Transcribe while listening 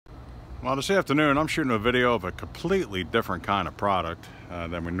Well, this afternoon I'm shooting a video of a completely different kind of product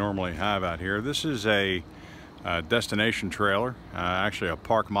than we normally have out here. This is a destination trailer, actually a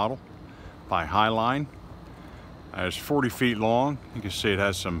park model by Hyline. It's 40 feet long. You can see it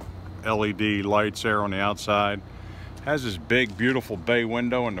has some LED lights there on the outside. It has this big beautiful bay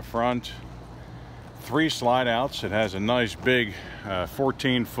window in the front. 3 slide outs. It has a nice big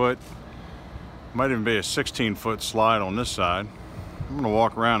 14-foot, might even be a 16-foot slide on this side. I'm going to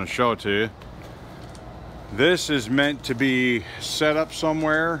walk around and show it to you. This is meant to be set up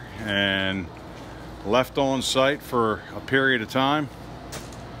somewhere and left on site for a period of time.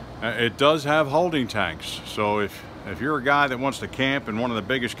 It does have holding tanks, so if you're a guy that wants to camp in one of the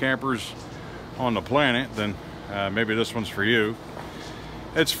biggest campers on the planet, then maybe this one's for you.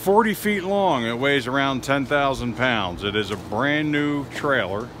 It's 40 feet long. It weighs around 10,000 pounds. It is a brand new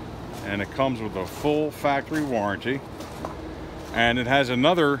trailer, and it comes with a full factory warranty. And it has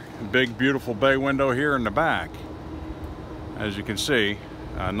another big beautiful bay window here in the back. As you can see,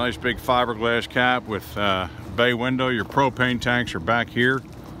 a nice big fiberglass cap with bay window. Your propane tanks are back here.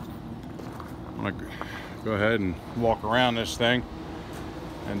 I'm gonna go ahead and walk around this thing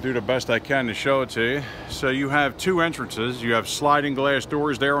and do the best I can to show it to you. So you have 2 entrances. You have sliding glass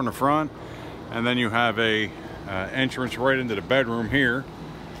doors there on the front, and then you have a entrance right into the bedroom here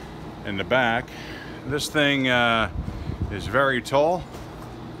in the back. This thing is very tall.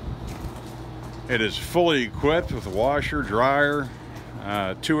 It is fully equipped with a washer, dryer,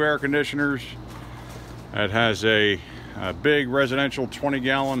 2 air conditioners. It has a big residential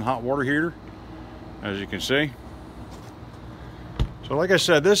 20-gallon hot water heater, as you can see. So like I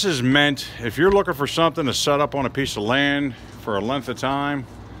said, this is meant, if you're looking for something to set up on a piece of land for a length of time,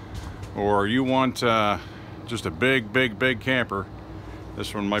 or you want just a big camper,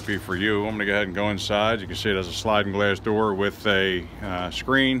 this one might be for you. I'm gonna go ahead and go inside. You can see it has a sliding glass door with a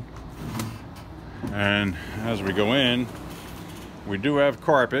screen. And as we go in, we do have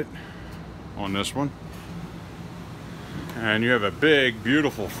carpet on this one. And you have a big,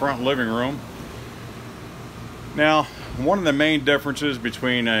 beautiful front living room. Now, one of the main differences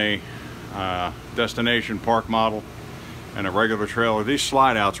between a destination park model and a regular trailer, these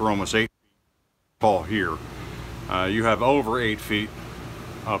slide outs are almost 8 feet tall here. You have over 8 feet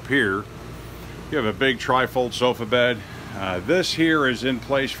up here. You have a big trifold sofa bed. This here is in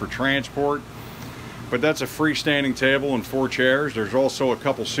place for transport, but that's a freestanding table and 4 chairs. There's also a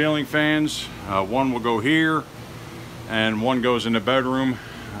couple ceiling fans. One will go here and one goes in the bedroom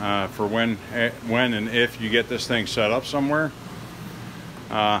for when and if you get this thing set up somewhere.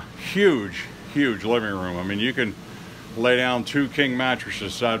 Huge living room. I mean, you can lay down 2 king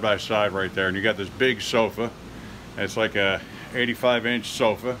mattresses side by side right there, and you got this big sofa. It's like a 85-inch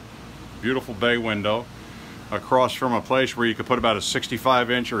sofa, beautiful bay window, across from a place where you could put about a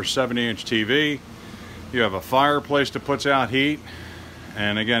 65-inch or 70-inch TV. You have a fireplace that puts out heat,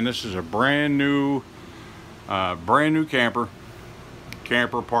 and again, this is a brand new camper,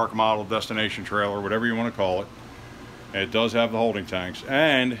 park model, destination trailer, whatever you want to call it. It does have the holding tanks,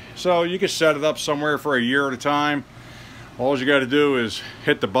 and so you can set it up somewhere for a year at a time. All you got to do is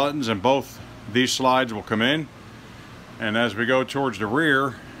hit the buttons, and both these slides will come in. And as we go towards the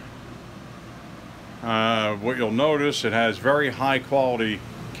rear, what you'll notice, it has very high quality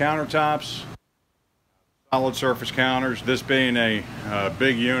countertops, solid surface counters. This being a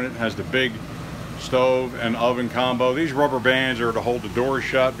big unit, has the big stove and oven combo. These rubber bands are to hold the doors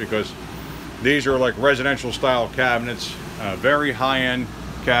shut because these are like residential style cabinets, very high-end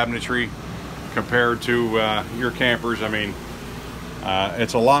cabinetry compared to your campers. I mean,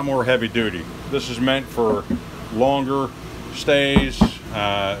 it's a lot more heavy duty. This is meant for longer stays,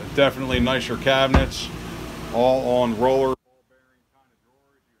 definitely nicer cabinets, all on roller ball bearing kind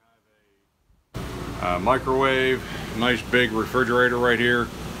of drawers. You have a microwave, nice big refrigerator right here,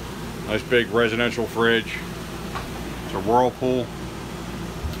 nice big residential fridge. It's a Whirlpool.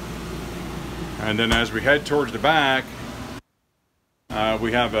 And then as we head towards the back,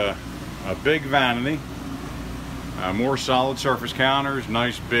 we have a big vanity, more solid surface counters,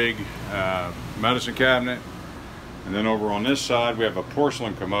 nice big medicine cabinet. And then over on this side, we have a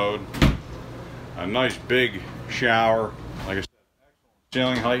porcelain commode, a nice big shower. Like I said, excellent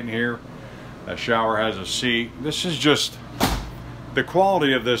ceiling height in here. That shower has a seat. This is just, the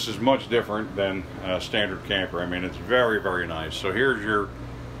quality of this is much different than a standard camper. I mean, it's very nice. So here's your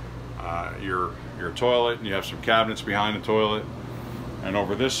toilet, and you have some cabinets behind the toilet. And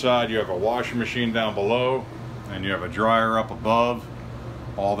over this side, you have a washing machine down below, and you have a dryer up above.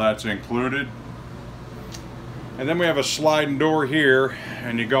 All that's included. And then we have a sliding door here,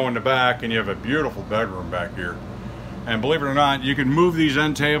 and you go in the back and you have a beautiful bedroom back here. And believe it or not, you can move these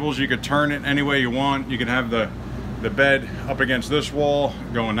end tables. You could turn it any way you want. You can have the bed up against this wall,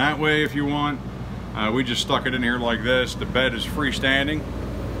 going that way if you want. We just stuck it in here like this. The bed is freestanding,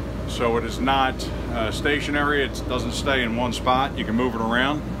 so it is not stationary. It doesn't stay in one spot. You can move it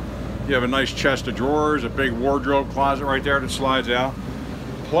around. You have a nice chest of drawers, a big wardrobe closet right there that slides out.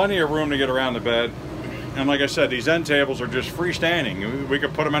 Plenty of room to get around the bed. And like I said, these end tables are just freestanding. We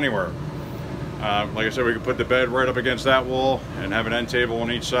could put them anywhere. Like I said, we could put the bed right up against that wall and have an end table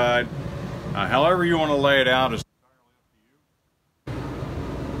on each side. However you want to lay it out is entirely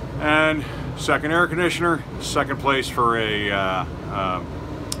up to you. And second air conditioner, second place for a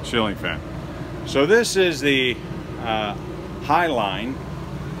ceiling fan. So this is the Hyline.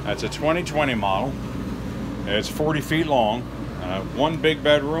 That's a 2020 model. It's 40 feet long. One big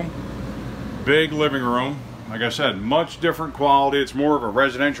bedroom, big living room. Like I said, much different quality. It's more of a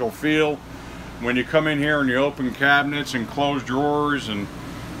residential feel. When you come in here and you open cabinets and close drawers, and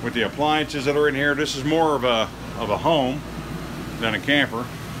with the appliances that are in here, this is more of a home than a camper.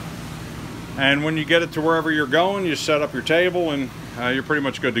 And when you get it to wherever you're going, you set up your table and you're pretty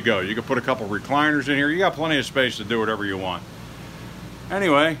much good to go. You can put a couple recliners in here. You got plenty of space to do whatever you want.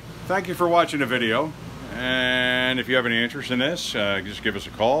 Anyway, thank you for watching the video. And if you have any interest in this, just give us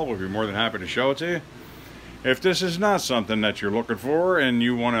a call. We'll be more than happy to show it to you. If this is not something that you're looking for and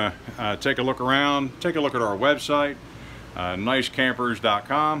you want to take a look around, take a look at our website,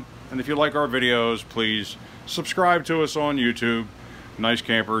 nicecampers.com. And if you like our videos, please subscribe to us on YouTube,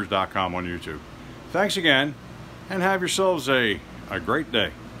 nicecampers.com on YouTube. Thanks again, and have yourselves a great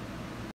day.